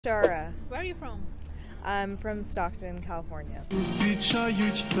Shara. Where are you from? I'm from Stockton, California.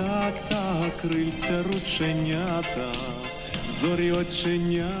 Зустрічають тата, крильця рученята, зорі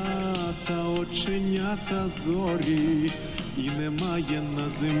оченята, оченята зорі, і немає на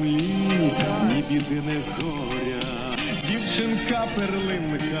землі ні біди, ні горя.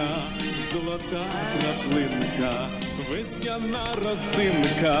 Дівчинка-перлинка, золота краплинка, весняна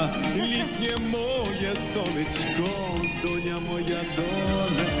росинка, літнє моє сонечко, доня моя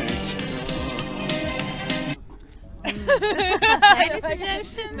донечко. Any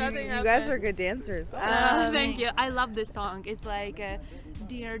suggestions? You guys are good dancers. Thank you. I love this song. It's like,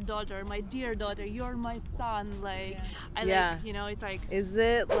 dear daughter, my dear daughter, you're my son. Like, I Yeah. like, you know, it's like. Is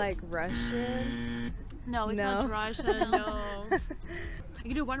it like Russian? No, it's No. not Russian. No. I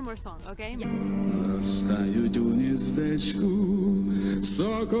can do one more song, okay? Зростають у гніздечку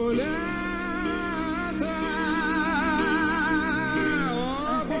соколята.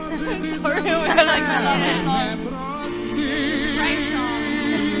 О, Боже, Sorry, we're like, I love this song. Great song.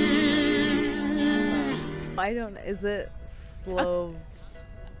 I don't. Is it slow?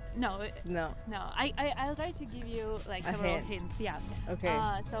 No, No. no. I'll try to give you like A several hint. hints. Yeah. Okay.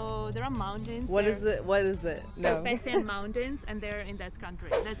 So there are mountains. What is it? What is it? No. Carpathian Mountains, and they're in that country.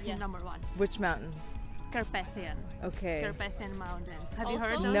 That's hint number one. Which mountains? Carpathian. Okay. Carpathian Mountains. Have you Also-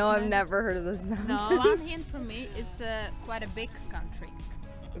 heard those? No, I've never heard of those mountains. No. One hint from me, it's quite a big country.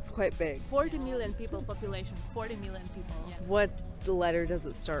 It's quite big. 40 million people population. 40 million people. Yeah. What letter does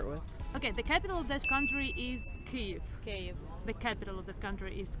it start with? Okay, the capital of that country is Kyiv. Kyiv. The capital of that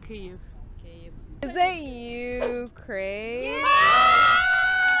country is Kyiv. Kyiv. Is it Ukraine?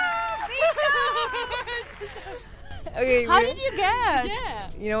 Okay. How did you guess? Yeah.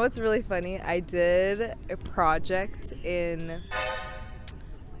 You know what's really funny? I did a project in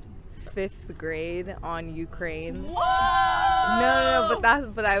 5th grade on Ukraine. No,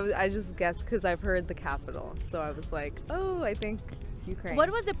 I just guessed because I've heard the capital. So I was like, oh, I think Ukraine.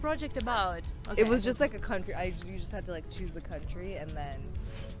 What was the project about? Okay. It was just like a country. You just had to like choose the country and then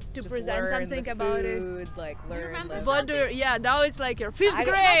to just present learn something the about food, like learn. remember Like, What do yeah, now it's like your 5th I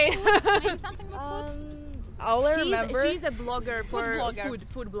don't- grade. Maybe something about food? all I remember. She's a blogger for blogger.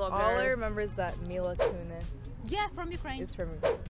 food blogger. All I remember is that Mila Kunis Yeah, from Ukraine. is from.